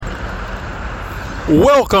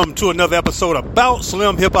Welcome to another episode of Bout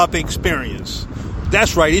Slim Hip Hop Experience.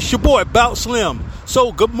 That's right, it's your boy Bout Slim.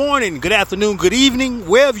 So good morning, good afternoon, good evening,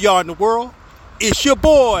 wherever you are in the world. It's your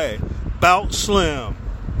boy Bout Slim.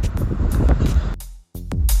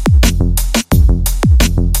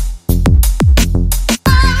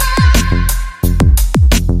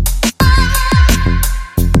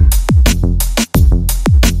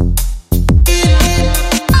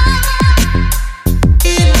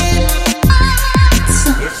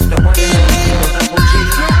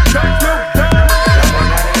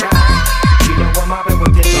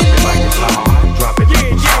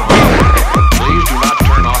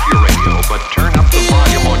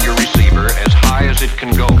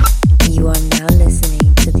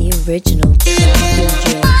 Original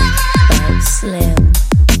DJ Bout Slim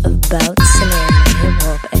of Bout Slim Hip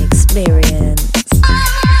Hop Experience.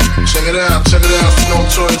 Check it out,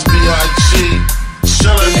 Notorious B.I.G.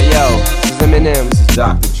 Chillin'. Hey yo, this is Eminem. This is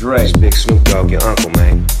Dr. Dre. It's Big Snoop Dogg, your uncle,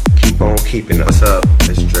 man. Keep on keeping us up.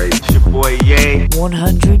 It's Dre. It's your boy Ye.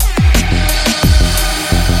 100.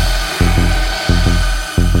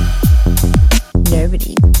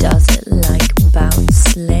 Nobody does it like Bout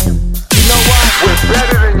Slim. You know what? We're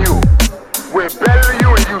better than you. We're better than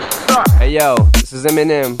you and you suck. Hey yo, this is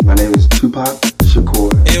Eminem. My name is Tupac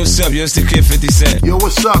Shakur. Hey, what's up? Yo, it's the Kid 50 Cent. Yo,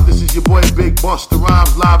 what's up? This is your boy Big Busta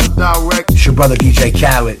Rhymes, live and direct. It's your brother DJ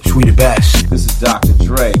Khaled, we the best. This is Dr.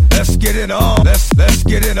 Dre. Let's get it on. Let's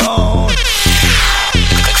get it on.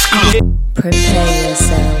 Prepare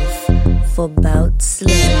yourself for Bout Slim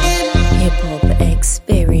Hip Hop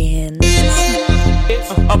Experience.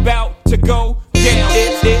 It's about to go down.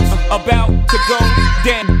 It's about to go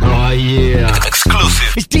down. Oh yeah.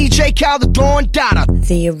 Exclusive. It's DJ Khaled, Dawn Donna.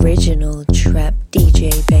 The original trap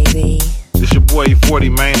DJ, baby. This your boy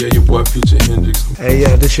E40, man. Yeah, your boy Future Hendrix. Hey,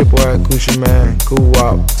 yeah, this your boy Gucci Man. Cool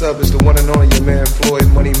Wop. What's up? It's the one and only your man Floyd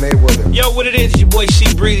Money Mayweather. Yo, what it is? Your boy C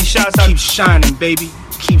Breezy. Shouts out. Keep shining, baby.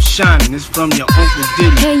 Keep shining. It's from your Uncle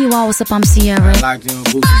Diddy. Hey, you all. What's up? I'm Sierra. Locked in with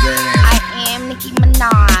Boosie Badass. I am Nicki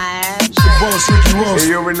Minaj. Boss Ricky Ross. Hey,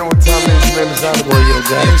 you already know what time it is, man. It's out of the way, yo, Hey,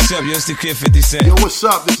 guys. what's up? Yo, it's the Kid 50 Cent. Yo, what's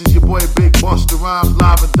up? This is your boy Big Busta Rhymes,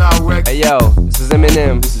 live and direct. Hey yo, this is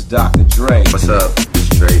Eminem. This is Dr. Dre. What's up? It's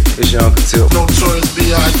Dre. It's your Uncle Tip. Notorious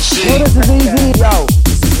B.I.G. This is Easy. Yo,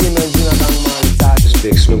 this is Gina Dangman. This is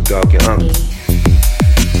Big Snoop Dogg, your uncle.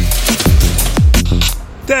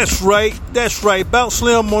 That's right, Bout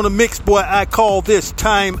Slim on the mix, boy. I call this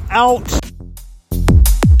Time Out.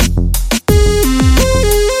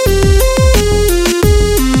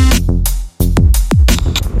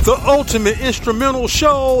 The ultimate instrumental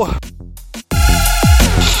show.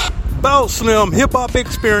 Bout Slim Hip Hop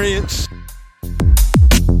Experience.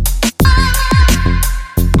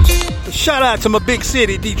 Shout out to my big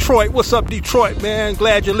city, Detroit. What's up, Detroit, man?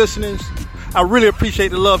 Glad you're listening. I really appreciate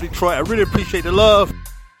the love, Detroit. I really appreciate the love.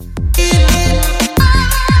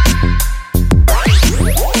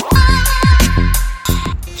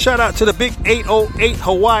 Shout out to the big 808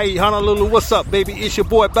 Hawaii, Honolulu. What's up, baby? It's your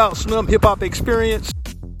boy Bout Slim Hip Hop Experience.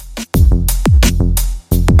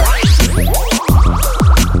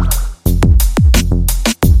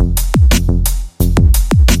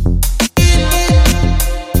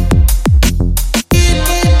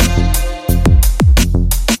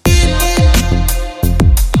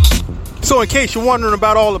 So in case you're wondering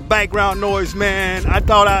about all the background noise, man, I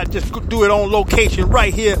thought I'd just do it on location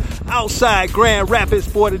right here outside Grand Rapids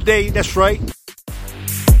for today. That's right.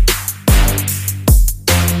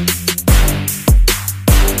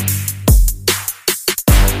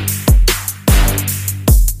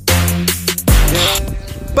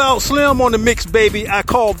 Bout Slim on the mix, baby. I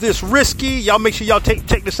call this risky. Y'all make sure y'all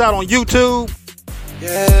check this out on YouTube.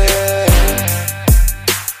 Yeah.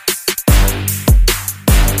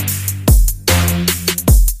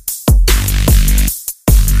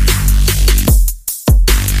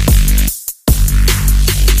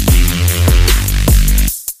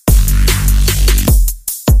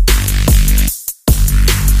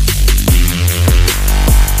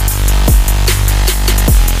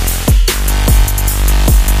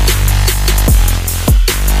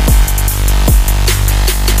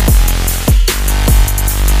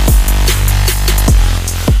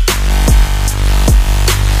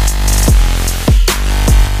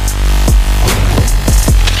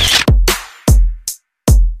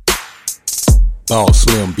 Bout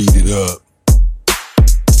Slim beat it up.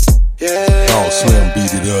 Yeah. Bout Slim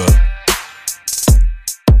beat it up.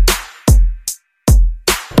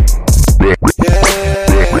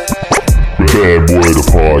 Bad Boy the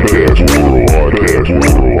Podcast World.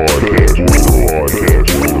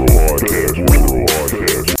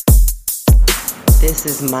 This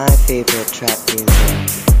is my my favorite trap music.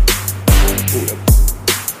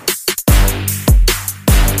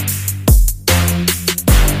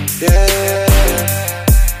 Yeah.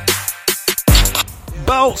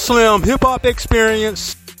 Bout Slim Hip Hop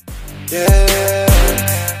Experience. Yeah.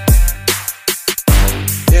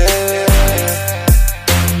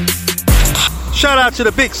 Shout out to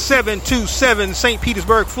the big 727, St.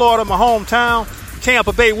 Petersburg, Florida, my hometown.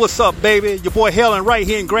 Tampa Bay, what's up, baby? Your boy Helen right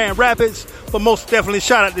here in Grand Rapids. But most definitely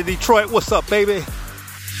shout out to Detroit, what's up, baby?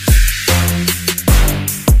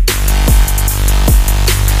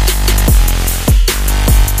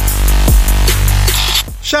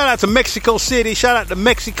 Shout out to Mexico City, shout out to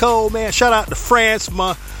Mexico, man. Shout out to France,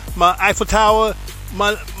 my Eiffel Tower,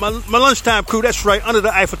 my lunchtime crew, that's right, under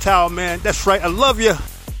the Eiffel Tower, man. That's right, I love you.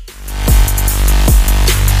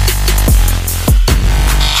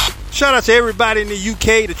 Shout out to everybody in the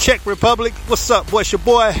UK, the Czech Republic. What's up, boy? It's your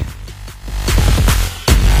boy.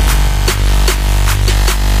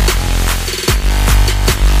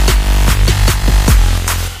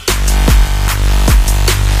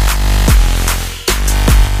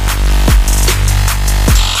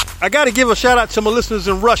 I got to give a shout out to my listeners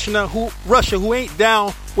in Russia who ain't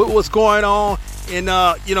down with what's going on in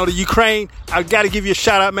the Ukraine. I got to give you a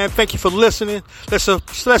shout out, man. Thank you for listening.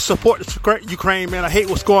 Let's support the Ukraine, man. I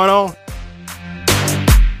hate what's going on.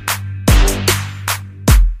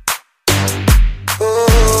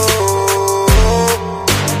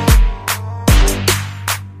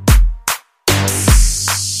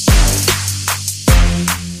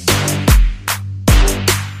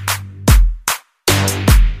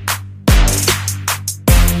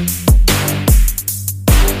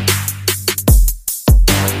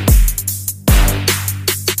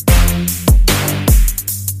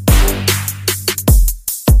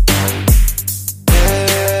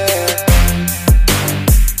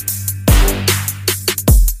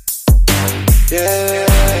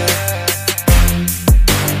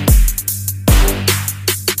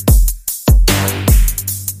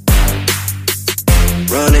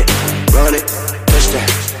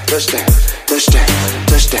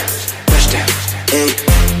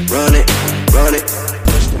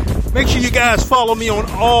 Make sure you guys follow me on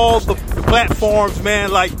all the platforms, man,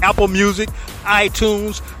 like Apple Music,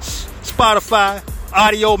 iTunes, Spotify,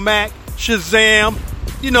 Audio Mac, Shazam.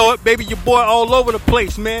 You know it, baby, your boy all over the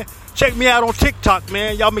place, man. Check me out on TikTok,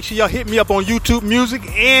 man. Y'all make sure y'all hit me up on YouTube Music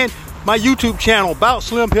and my YouTube channel, Bout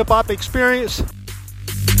Slim Hip Hop Experience.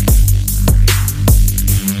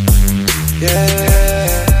 Yeah.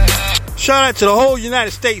 Shout out to the whole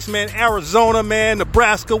United States, man. Arizona, man.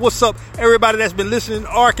 Nebraska. What's up? Everybody that's been listening.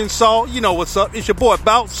 Arkansas. You know what's up. It's your boy,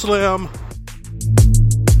 Bout Slim.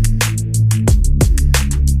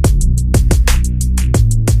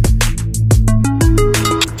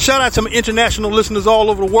 Shout out to my international listeners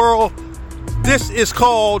all over the world. This is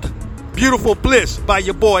called Beautiful Bliss by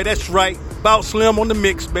your boy. That's right. Bout Slim on the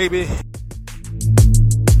mix, baby.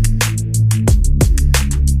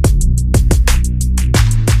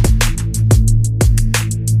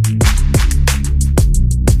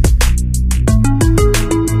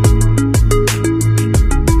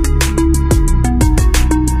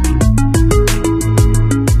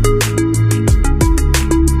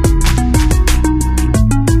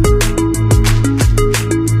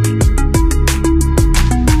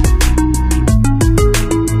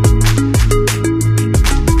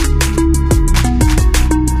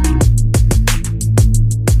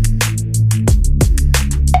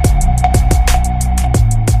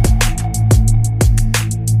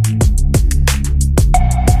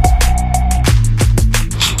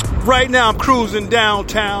 Right now, I'm cruising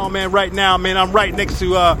downtown, man. Right now, man, I'm right next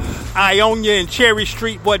to Ionia and Cherry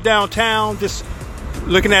Street, boy, downtown. Just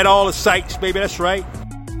looking at all the sights, baby. That's right.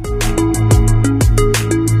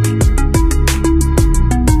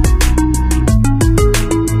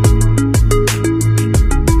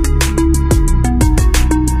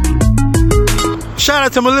 Shout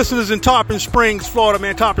out to my listeners in Tarpon Springs, Florida,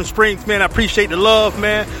 man. Tarpon Springs, man, I appreciate the love,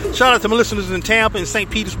 man. Shout out to my listeners in Tampa and St.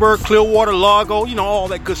 Petersburg, Clearwater, Largo, you know, all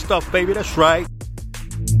that good stuff, baby. That's right.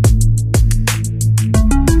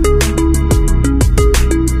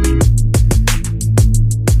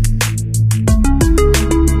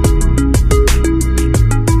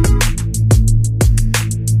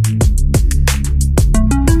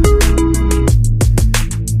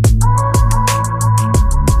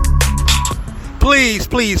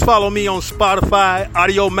 Please follow me on Spotify,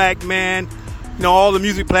 Audio Mac, man. You know, all the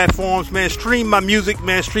music platforms, man. Stream my music,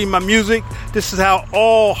 man. Stream my music. This is how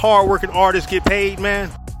all hard-working artists get paid,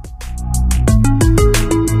 man.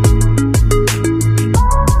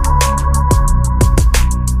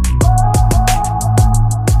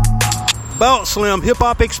 Bout Slim Hip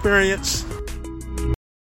Hop Experience.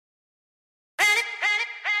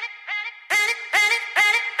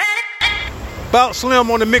 Bout Slim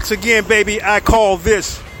on the mix again, baby. I call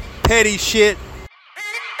this petty shit.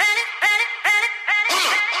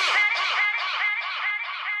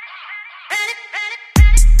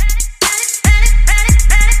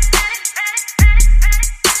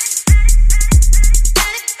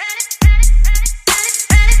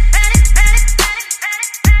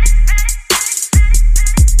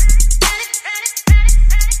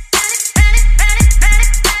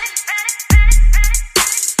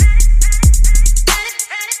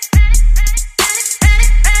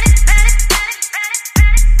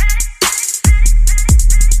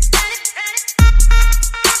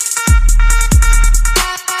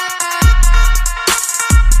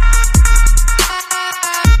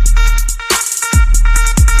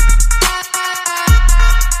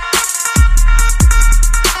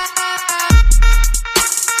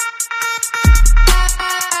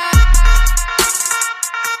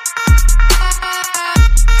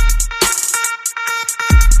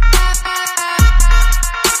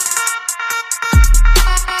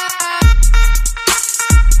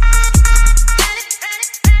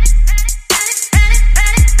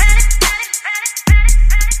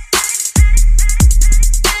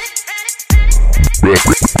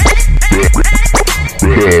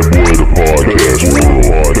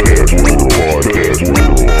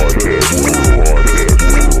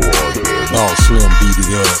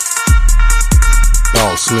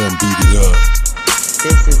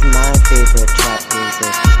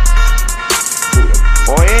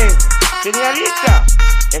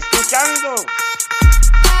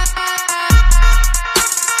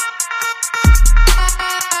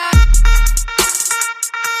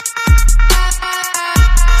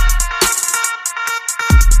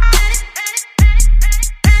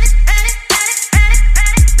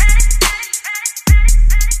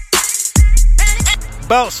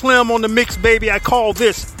 Bout Slim on the mix, baby. I call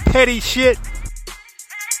this petty shit.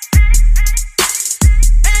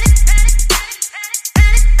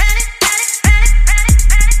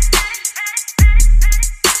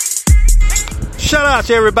 Shout out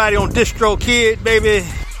to everybody on DistroKid, baby.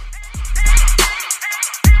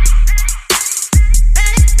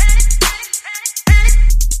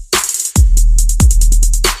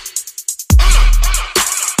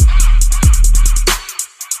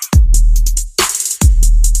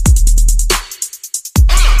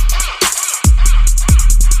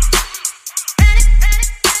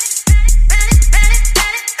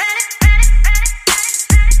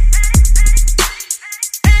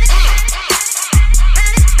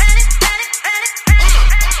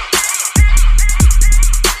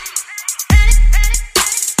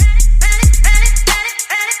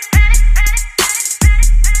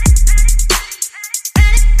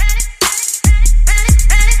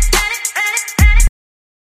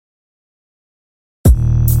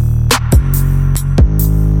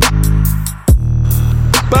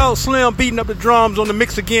 Slim beating up the drums on the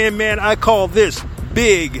mix again, man. I call this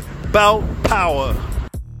Big Bout Power.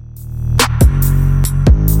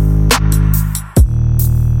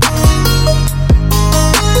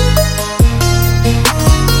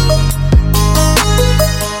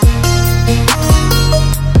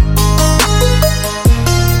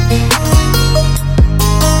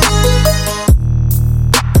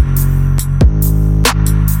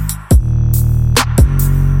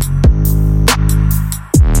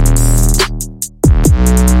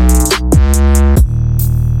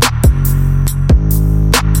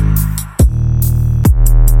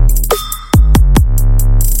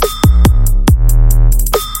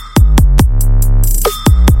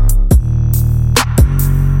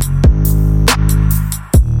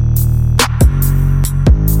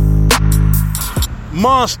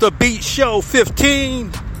 Monster Beat Show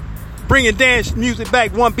 15, bringing dance music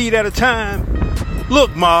back one beat at a time.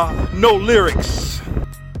 Look, ma, no lyrics.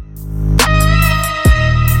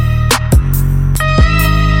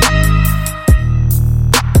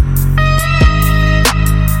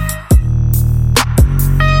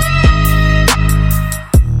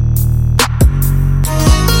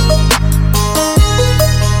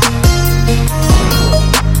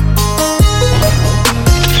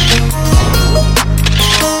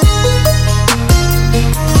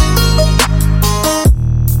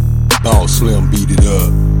 Slim beat it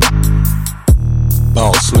up.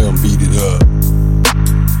 Bout Slim beat it up.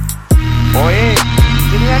 Oye,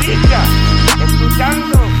 señorita,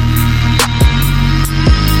 escuchando.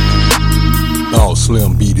 Bout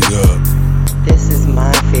Slim beat it up. This is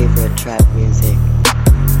my favorite trap music.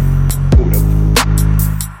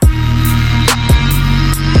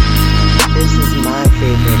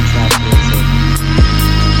 favorite trap music.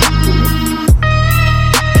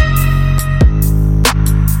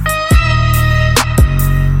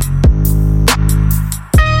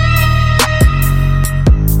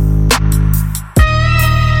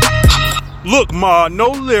 Look, ma, no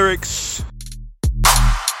lyrics.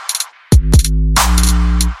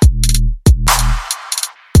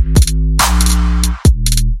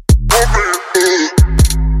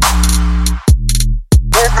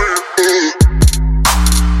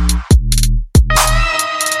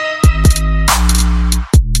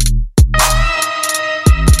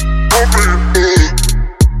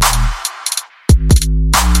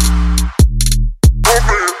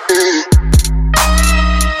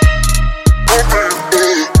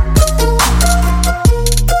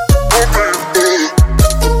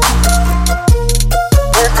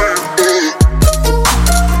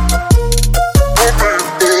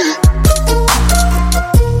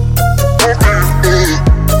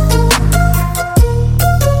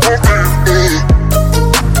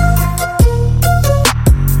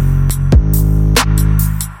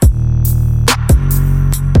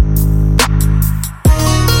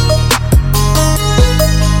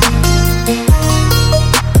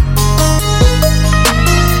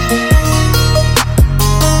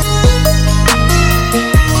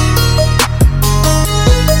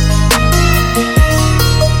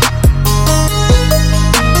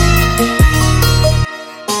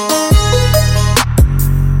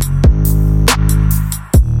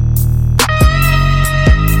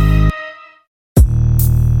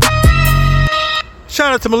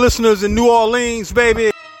 Shout out to my listeners in New Orleans,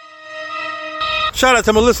 baby. Shout out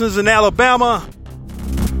to my listeners in Alabama.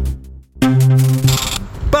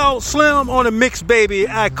 Bout Slim on the mix, baby.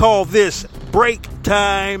 I call this break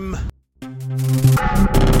time.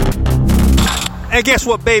 And guess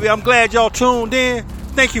what, baby? I'm glad y'all tuned in.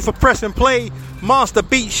 Thank you for pressing play. Monster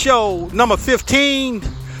Beat Show number 15.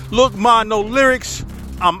 Look, ma, no lyrics.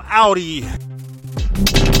 I'm outie.